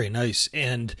 Very nice.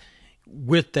 And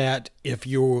with that, if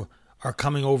you are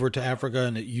coming over to Africa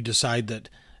and you decide that,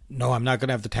 no, I'm not going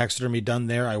to have the taxidermy done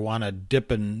there, I want to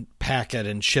dip and pack it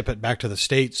and ship it back to the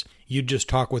States, you'd just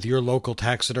talk with your local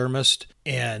taxidermist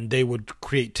and they would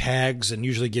create tags and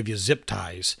usually give you zip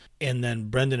ties. And then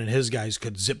Brendan and his guys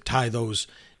could zip tie those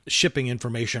shipping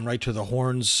information right to the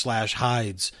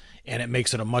horns/hides, and it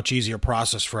makes it a much easier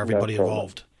process for everybody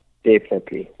involved.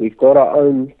 Definitely. We've got our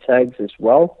own tags as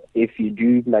well. If you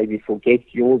do maybe forget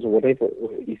yours or whatever, or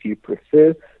if you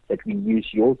prefer that we use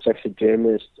your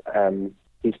taxidermist,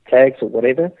 his tags or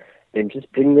whatever, then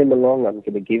just bring them along. I'm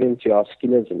going to give them to our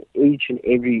skinners, and each and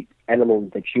every animal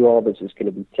that you harvest is going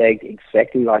to be tagged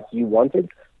exactly like you wanted,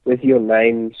 with your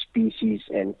name, species,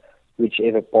 and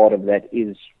whichever part of that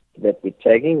is that we're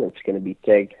tagging. It's going to be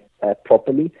tagged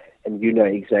properly, and you know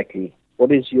exactly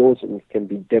what is yours, and it can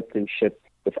be dipped and shipped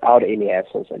without any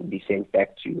hassles and be sent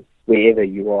back to wherever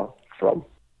you are from.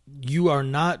 You are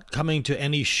not coming to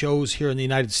any shows here in the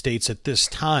United States at this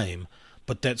time,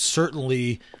 but that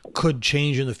certainly could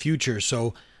change in the future.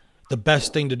 So the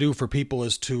best thing to do for people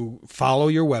is to follow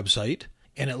your website,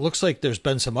 and it looks like there's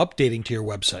been some updating to your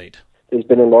website. There's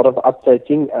been a lot of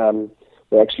updating.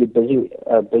 We're actually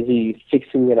busy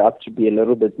fixing it up to be a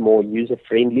little bit more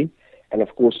user-friendly and,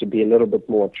 of course, to be a little bit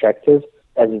more attractive,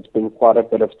 as it's been quite a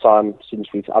bit of time since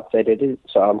we've updated it.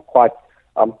 So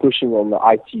I'm pushing on the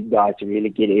IT guy to really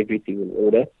get everything in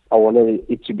order. I wanted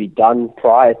it to be done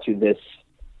prior to this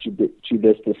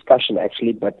discussion,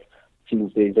 actually, but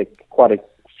since there's quite a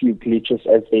few glitches,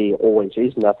 as there always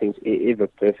is, nothing's ever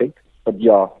perfect. But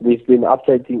yeah, we've been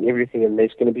updating everything, and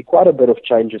there's going to be quite a bit of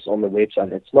changes on the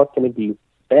website. It's not going to be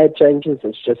bad changes.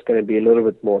 It's just going to be a little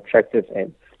bit more attractive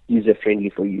and user-friendly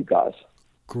for you guys.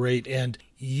 Great. And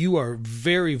you are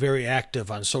very, very active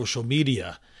on social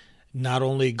media, not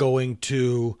only going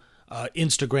to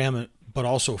Instagram, but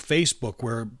also Facebook,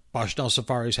 where Boschnell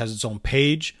Safaris has its own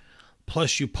page,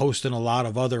 plus you post in a lot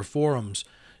of other forums.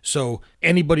 So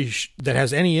anybody that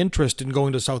has any interest in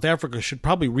going to South Africa should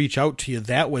probably reach out to you.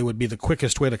 That way would be the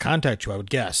quickest way to contact you, I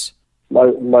would guess.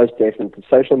 Most definitely.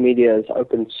 Social media has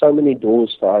opened so many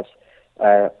doors for us.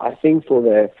 I think for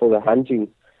the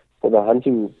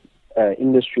hunting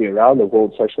industry around the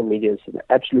world, social media is an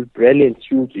absolute brilliant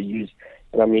tool to use.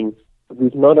 And I mean,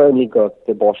 we've not only got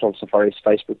the Boschnell Safaris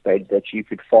Facebook page that you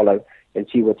could follow and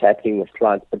see what's happening with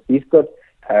clients, but we've got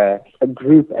a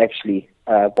group actually,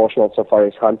 Boschnell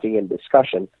Safaris Hunting and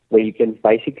Discussion, where you can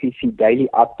basically see daily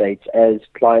updates as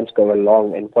clients go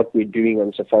along and what we're doing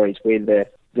on safaris, where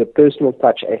the personal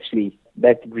touch actually,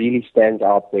 that really stands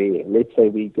out, where let's say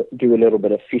we do a little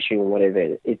bit of fishing or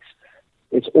whatever,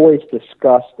 it's always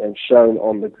discussed and shown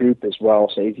on the group as well.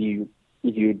 So if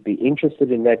you'd be interested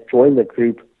in that, join the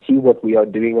group, see what we are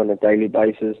doing on a daily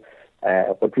basis,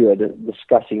 what we are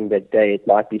discussing that day. It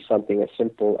might be something as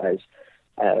simple as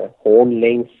horn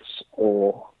lengths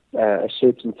or a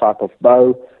certain type of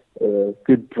bow,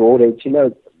 good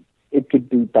broadheads. It could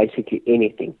be basically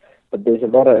anything. But there's a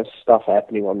lot of stuff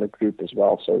happening on the group as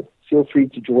well. So feel free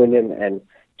to join in and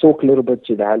talk a little bit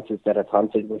to the hunters that have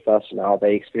hunted with us and how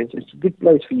they experience it. It's a good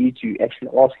place for you to actually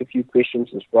ask a few questions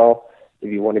as well.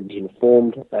 If you want to be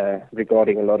informed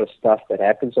regarding a lot of stuff that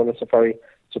happens on a safari,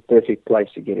 it's a perfect place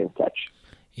to get in touch.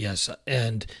 Yes,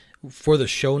 and for the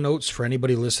show notes, for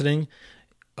anybody listening,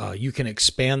 you can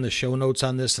expand the show notes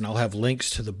on this, and I'll have links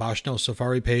to the Bushnell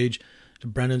Safari page, to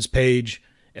Brennan's page,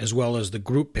 as well as the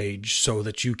group page, so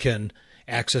that you can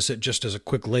access it just as a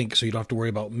quick link, so you don't have to worry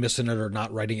about missing it or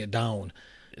not writing it down.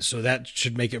 So that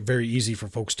should make it very easy for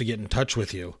folks to get in touch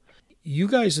with you. You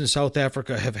guys in South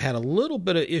Africa have had a little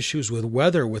bit of issues with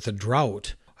weather, with a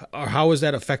drought. How has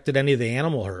that affected any of the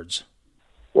animal herds?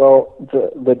 Well,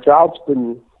 the drought's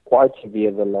been quite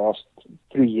severe the last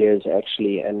 3 years,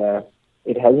 actually, and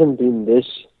it hasn't been this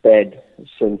bad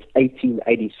since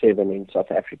 1887 in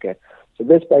South Africa. So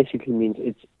this basically means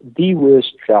it's the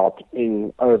worst drought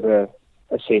in over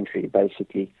a century,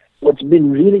 basically. What's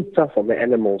been really tough on the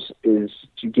animals is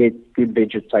to get good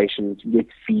vegetation, to get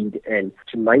feed, and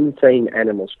to maintain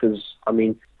animals. Because,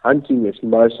 hunting, as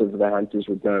most of the hunters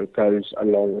would know, goes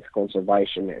along with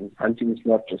conservation. And hunting is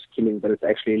not just killing, but it's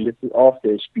actually looking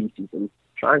after a species and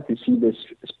trying to see this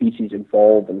species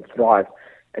evolve and thrive.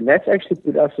 And that's actually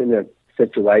put us in a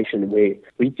situation where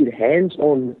we could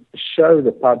hands-on show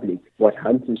the public what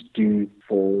hunters do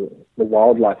for the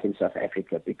wildlife in South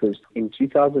Africa, because in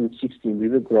 2016 we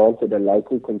were granted a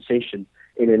local concession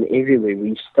in an area where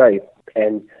we stay,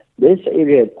 and this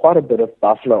area had quite a bit of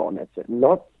buffalo on it,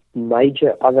 not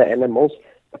major other animals,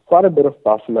 but quite a bit of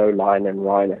buffalo, lion and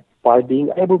rhino. By being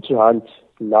able to hunt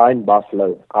 9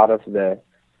 buffalo out of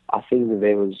I think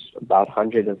there was about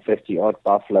 150 odd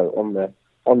buffalo on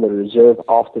the reserve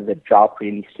after the drought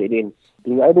really set in.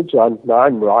 Being able to hunt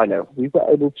 9 rhino, we were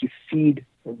able to feed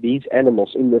these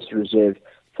animals in this reserve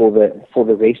for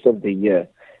the rest of the year.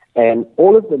 And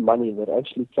all of the money that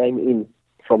actually came in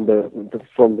from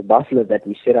the buffalo that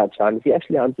we set out to hunt, we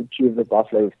actually hunted 2 of the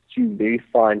buffalo with 2 very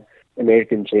fine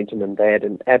American gentlemen. They had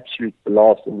an absolute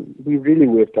blast, and we really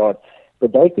worked hard.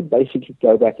 But they could basically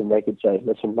go back and they could say,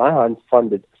 listen, my hunt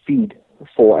funded feed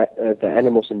for the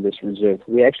animals in this reserve.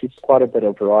 We actually saw quite a bit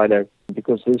of rhino,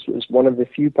 because this was one of the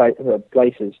few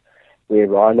places where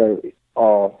rhino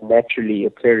are naturally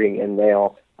occurring and they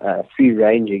are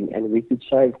free-ranging, and we could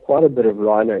save quite a bit of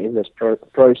rhino in this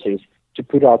process to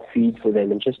put out feed for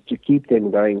them and just to keep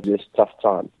them going this tough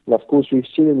time. And of course, we've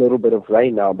seen a little bit of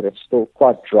rain now, but it's still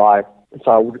quite dry.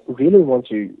 So I would really want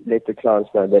to let the clients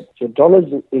know that your dollars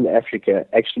in Africa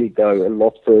actually go a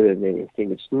lot further than you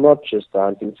think. It's not just the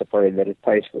hunting safari that it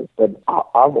pays for. But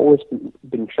I've always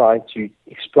been trying to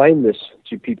explain this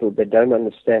to people that don't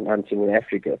understand hunting in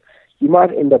Africa. You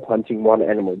might end up hunting 1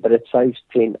 animal, but it saves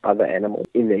 10 other animals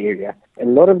in the area. And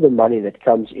a lot of the money that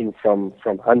comes in from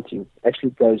hunting actually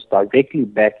goes directly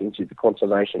back into the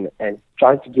conservation and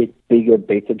trying to get bigger,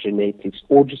 better genetics,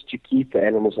 or just to keep the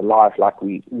animals alive like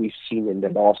we've seen in the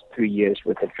last 3 years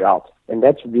with the drought. And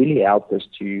that's really helped us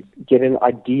to get an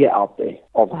idea out there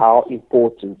of how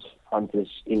important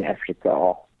hunters in Africa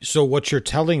are. So what you're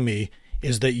telling me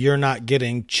is that you're not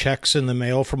getting checks in the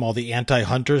mail from all the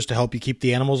anti-hunters to help you keep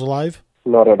the animals alive?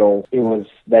 Not at all. It was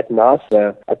that nice.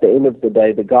 At the end of the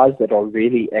day, the guys that are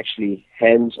really actually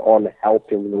hands-on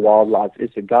helping the wildlife is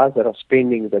the guys that are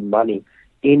spending the money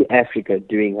in Africa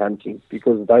doing hunting,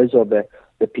 because those are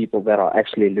the people that are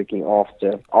actually looking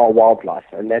after our wildlife.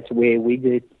 And that's where we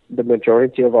get the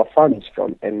majority of our funds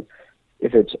from. And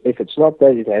if it's not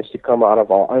that, it has to come out of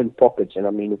our own pockets.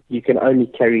 And you can only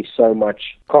carry so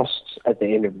much costs at the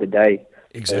end of the day.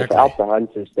 Exactly. Without the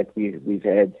hunters that we've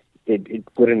had, it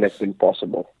wouldn't have been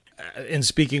possible. In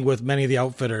speaking with many of the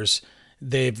outfitters,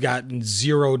 they've gotten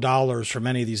 $0 from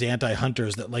any of these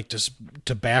anti-hunters that like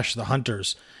to bash the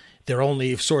hunters. Their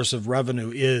only source of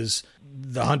revenue is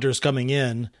the hunters coming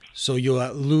in, so you'll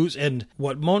lose. And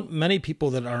what many people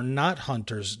that are not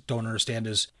hunters don't understand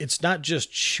is it's not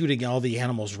just shooting all the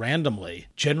animals randomly.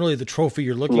 Generally, the trophy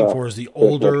you're looking for is the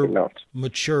older,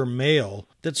 mature male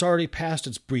that's already past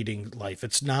its breeding life.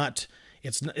 It's not.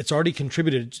 It's already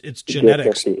contributed its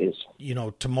genetics,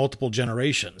 to multiple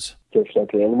generations.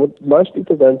 Definitely. And what most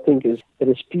people don't think is that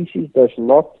a species does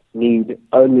not need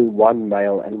only 1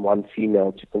 male and 1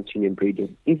 female to continue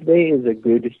breeding. If there is a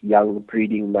good young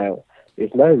breeding male,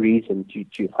 there's no reason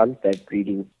to hunt that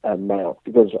breeding male.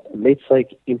 Because let's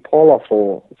take impala,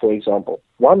 for example.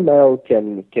 1 male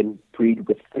can breed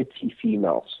with 30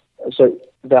 females. So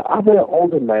the other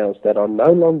older males that are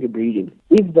no longer breeding,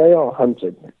 if they are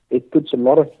hunted, it puts a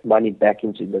lot of money back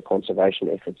into the conservation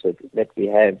efforts that we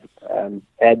have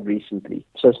had recently.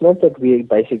 So it's not that we're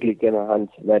basically going to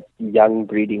hunt that young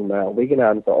breeding male. We're going to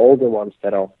hunt the older ones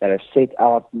that are set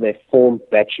out, they've formed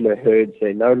bachelor herds,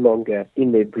 they're no longer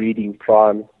in their breeding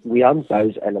prime. We hunt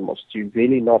those animals to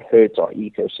really not hurt our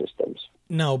ecosystems.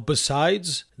 Now,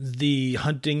 besides the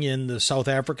hunting in the South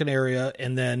African area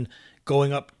and then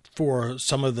going up for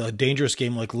some of the dangerous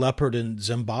game like leopard in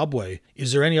Zimbabwe,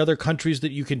 is there any other countries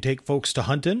that you can take folks to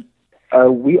hunt in?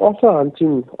 We offer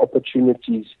hunting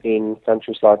opportunities in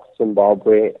countries like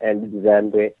Zimbabwe and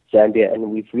Zambia,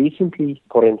 and we've recently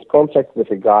got in contact with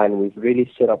a guy, and we've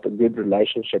really set up a good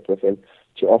relationship with him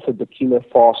to offer Burkina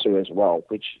Faso as well,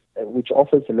 which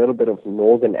offers a little bit of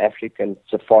northern African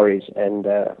safaris, and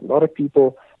a lot of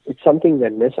people, it's something they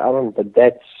miss out on, but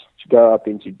that's to go up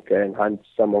and hunt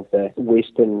some of the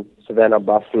western savanna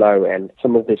buffalo and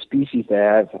some of the species they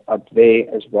have up there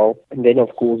as well. And then,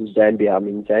 of course, Zambia. I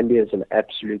mean, Zambia is an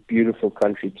absolute beautiful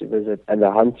country to visit, and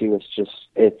the hunting is just,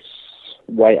 it's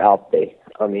way out there.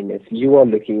 I mean, if you are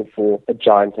looking for a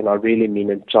giant, and I really mean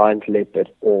a giant leopard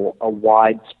or a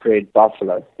widespread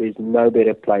buffalo, there's no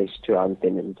better place to hunt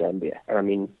than in Zambia. I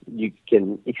mean, you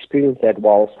can experience that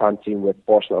whilst hunting with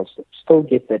Bushnells. Still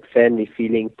get that family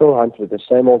feeling, still hunt with the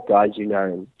same old guys you know,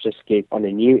 and just get on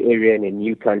a new area in a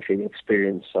new country and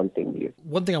experience something new.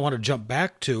 One thing I want to jump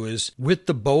back to is with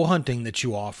the bow hunting that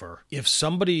you offer, if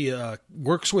somebody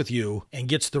works with you and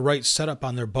gets the right setup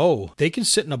on their bow, they can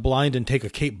sit in a blind and take a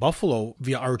Cape Buffalo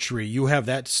via archery. You have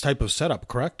that type of setup,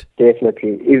 correct?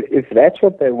 Definitely. If that's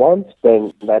what they want,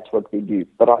 then that's what we do.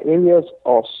 But our areas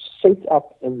are set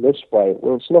up in this way.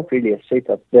 Well, it's not really a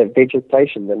setup. The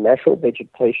vegetation, the natural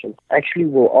vegetation, actually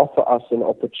will offer us an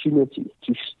opportunity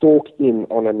to stalk in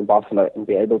on a buffalo and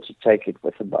be able to take it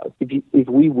with a bow. If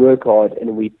we work hard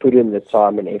and we put in the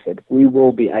time and effort, we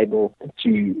will be able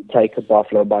to take a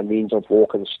buffalo by means of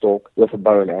walk and stalk with a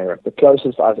bow and arrow. The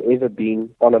closest I've ever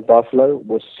been on a buffalo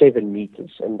was 7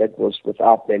 meters, and that was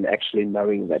without them actually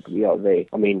knowing that we are there.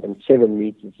 I mean, and 7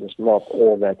 meters is not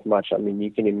all that much. I mean, you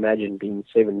can imagine being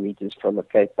 7 meters from a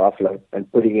Cape buffalo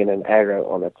and putting in an arrow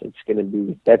on it.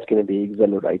 That's going to be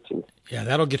exhilarating. Yeah,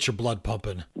 that'll get your blood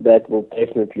pumping. That will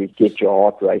definitely get your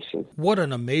heart racing. What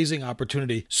an amazing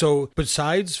opportunity. So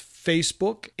besides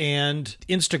Facebook and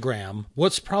Instagram,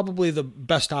 what's probably the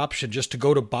best option? Just to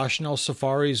go to Bushnell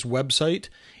Safari's website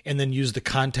and then use the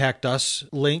Contact Us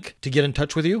link to get in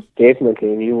touch with you?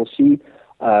 Definitely, and you will see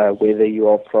whether you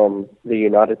are from the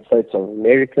United States of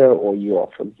America or you are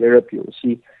from Europe, you will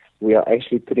see we are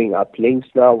actually putting up links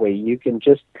now where you can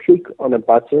just click on a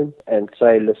button and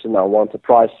say, listen, I want a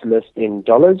price list in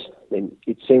dollars. Then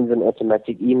it sends an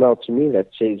automatic email to me that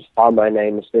says, hi, my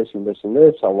name is this and this and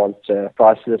this. I want a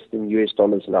price list in US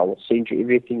dollars, and I will send you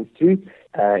everything through,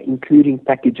 including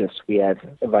packages we have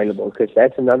available. Because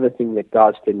that's another thing that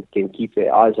guys can keep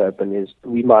their eyes open is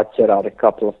we might set out a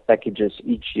couple of packages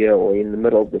each year or in the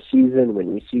middle of the season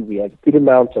when we see we have a good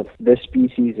amount of this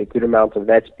species, a good amount of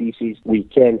that species. We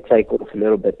can take off a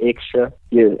little bit extra.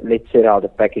 Yeah, let's set out a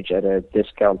package at a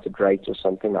discounted rate or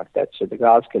something like that. So the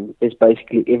guys there's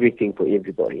basically everything for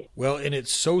everybody. Well, and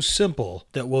it's so simple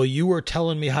that while you were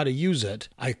telling me how to use it,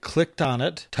 I clicked on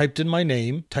it, typed in my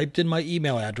name, typed in my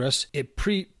email address. It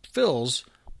pre-fills,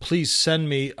 please send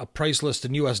me a price list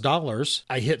in US dollars.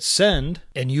 I hit send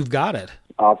and you've got it.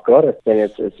 I've got it. Then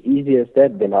it's as easy as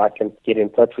that. Then I can get in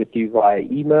touch with you via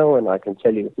email and I can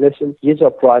tell you, listen, here's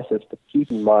our prices, but keep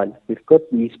in mind, we've got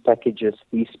these packages,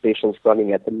 these specials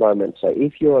running at the moment. So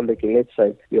if you are looking, let's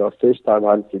say you're a first-time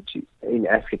hunter in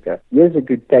Africa, here's a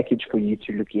good package for you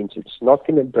to look into. It's not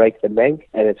going to break the bank,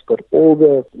 and it's got all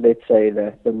the, let's say,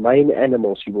 the main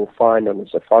animals you will find on a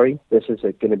safari. This is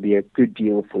going to be a good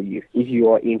deal for you. If you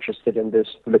are interested in this,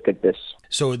 look at this.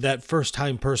 So that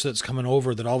first-time person that's coming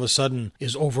over that all of a sudden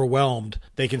is overwhelmed,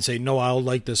 they can say, no, I'll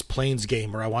like this plains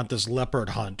game, or I want this leopard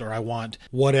hunt, or I want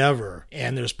whatever.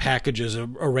 And there's packages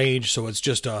arranged, so it's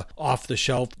just off the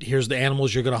shelf. Here's the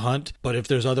animals you're going to hunt, but if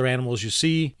there's other animals you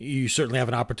see, you certainly have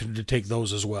an opportunity to take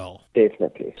those as well.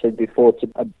 Definitely. So before,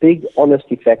 it's a big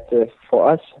honesty factor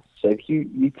for us. So if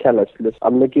you tell us, listen,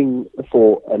 I'm looking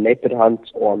for a leopard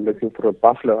hunt or I'm looking for a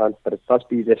buffalo hunt, but it must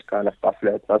be this kind of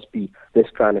buffalo, it must be this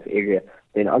kind of area,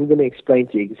 then I'm going to explain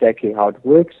to you exactly how it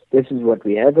works. This is what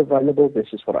we have available. This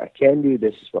is what I can do.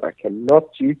 This is what I cannot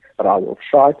do. But I will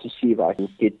try to see if I can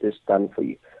get this done for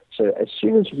you. So as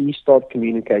soon as we start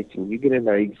communicating, you're going to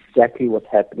know exactly what's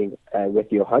happening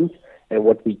with your hunt. and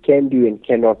what we can do and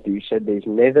cannot do. So there's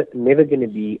never going to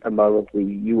be a moment where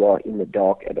you are in the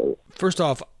dark at all. First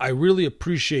off, I really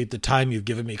appreciate the time you've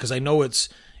given me, because I know it's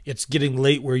getting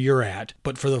late where you're at.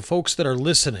 But for the folks that are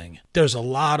listening, there's a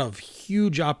lot of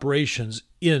huge operations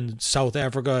in South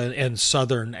Africa and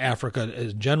Southern Africa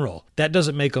in general. That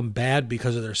doesn't make them bad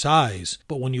because of their size.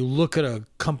 But when you look at a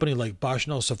company like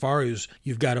Bushnell Safaris,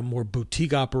 you've got a more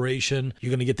boutique operation. You're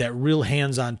going to get that real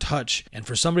hands-on touch. And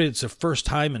for somebody that's the first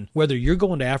time, and whether you're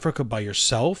going to Africa by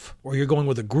yourself or you're going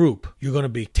with a group, you're going to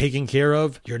be taken care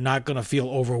of. You're not going to feel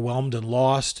overwhelmed and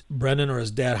lost. Brendan or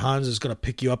his dad Hans is going to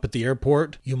pick you up at the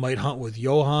airport. You might hunt with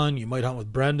Johan. You might hunt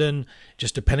with Brendan,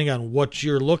 just depending on what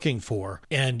you're looking for.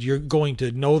 And you're going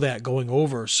to know that going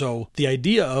over. So the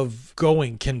idea of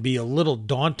going can be a little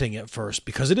daunting at first,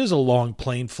 because it is a long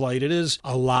plane flight. It is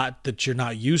a lot that you're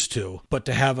not used to. But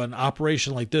to have an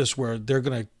operation like this where they're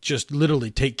going to just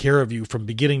literally take care of you from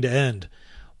beginning to end,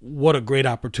 what a great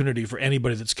opportunity for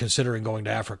anybody that's considering going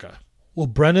to Africa. Well,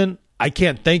 Brendan, I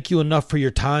can't thank you enough for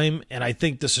your time, and I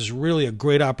think this is really a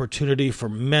great opportunity for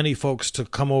many folks to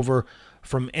come over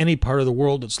from any part of the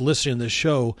world that's listening to this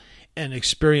show and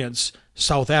experience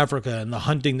South Africa and the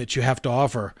hunting that you have to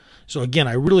offer. So again,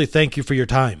 I really thank you for your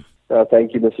time.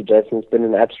 Thank you, Mr. Jason. It's been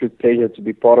an absolute pleasure to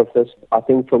be part of this. I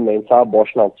think from the entire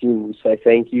Bushnell team, we say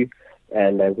thank you.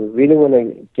 And we really want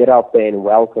to get out there and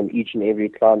welcome each and every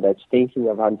client that's thinking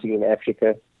of hunting in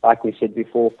Africa. Like we said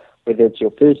before, whether it's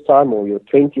your first time or your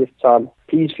 20th time,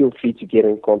 please feel free to get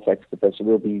in contact with us.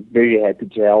 We'll be very happy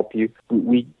to help you.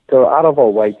 We go out of our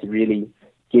way to really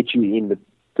get you in the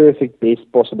perfect,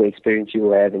 best possible experience you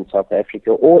will have in South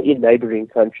Africa or in neighboring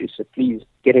countries. So please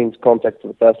get in contact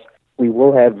with us. We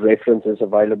will have references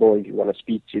available if you want to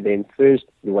speak to them first.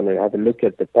 If you want to have a look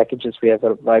at the packages we have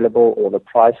available or the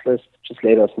price list, just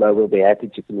let us know. We'll be happy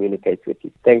to communicate with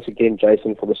you. Thanks again,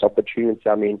 Jason, for this opportunity.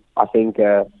 I think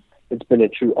it's been a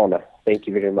true honor. Thank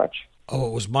you very much. Oh,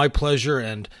 it was my pleasure.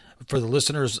 And for the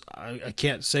listeners, I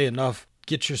can't say enough.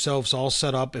 Get yourselves all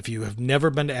set up. If you have never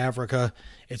been to Africa,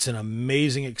 it's an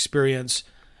amazing experience.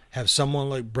 Have someone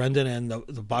like Brendan and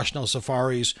the Bushnell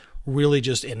Safaris really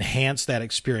just enhance that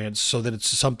experience so that it's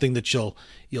something that you'll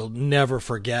never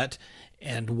forget.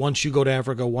 And once you go to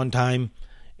Africa one time,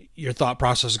 your thought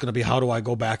process is going to be, how do I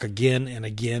go back again and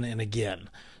again and again?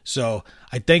 So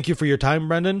I thank you for your time,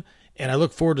 Brendan, and I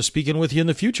look forward to speaking with you in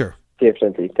the future.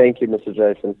 Definitely. Thank you, Mr.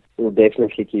 Jason. We'll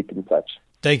definitely keep in touch.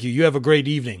 Thank you. You have a great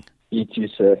evening. You too,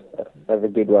 sir. Have a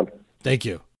good one. Thank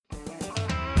you.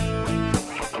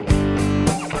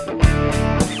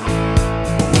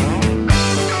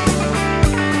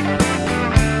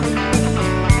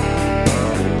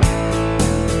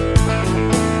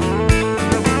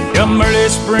 Come early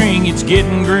spring, it's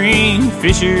getting green,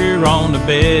 fish are on the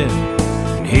bed,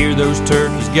 and hear those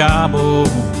turkeys gobble.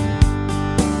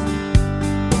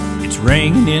 It's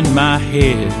ringing in my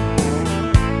head.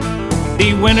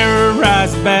 The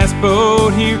winterized bass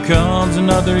boat, here comes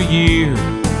another year.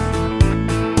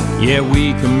 Yeah,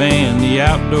 we command the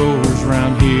outdoors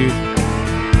round here.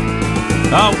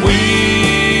 Oh, we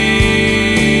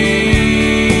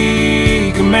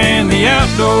command the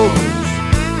outdoors.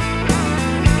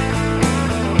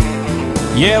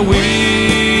 Yeah, we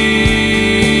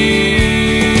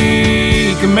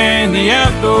command the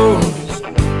outdoors.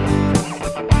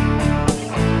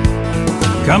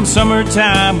 Come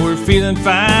summertime, we're feeling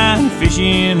fine,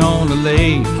 fishing on the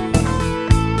lake,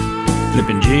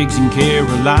 flipping jigs in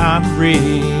Carolina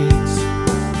rigs,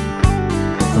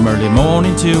 from early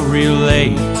morning till real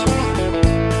late.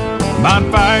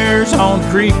 Bonfires on the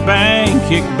creek bank,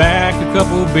 kick back a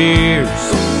couple beers.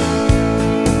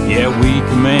 Yeah, we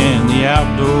command the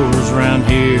outdoors around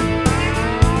here.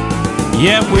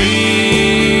 Yeah, we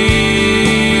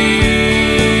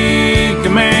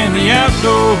command the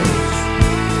outdoors.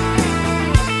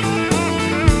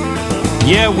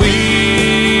 Yeah, we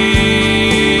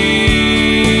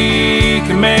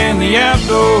command the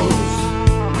outdoors.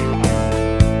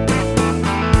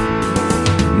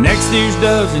 Next year's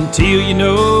doves until you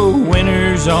know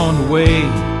winter's on the way.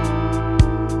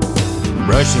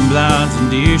 Brushing blinds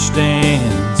and deer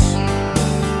stands,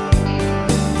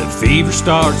 the fever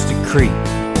starts to creep.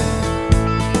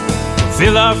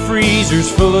 Fill our freezers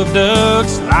full of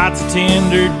ducks, lots of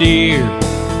tender deer.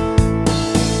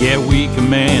 Yeah, we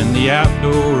command the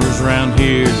outdoors around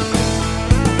here.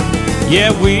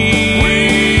 Yeah, we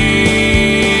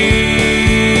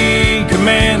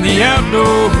command the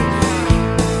outdoors.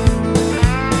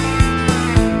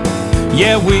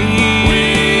 Yeah, we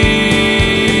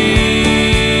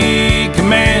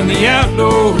command the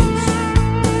outdoors.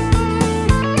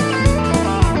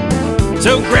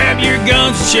 So grab your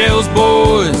guns and shells,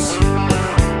 boys,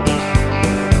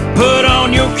 put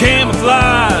on your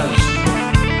camouflage,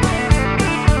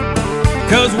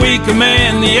 'cause we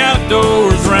command the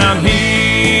outdoors around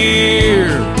here.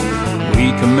 We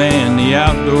command the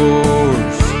outdoors.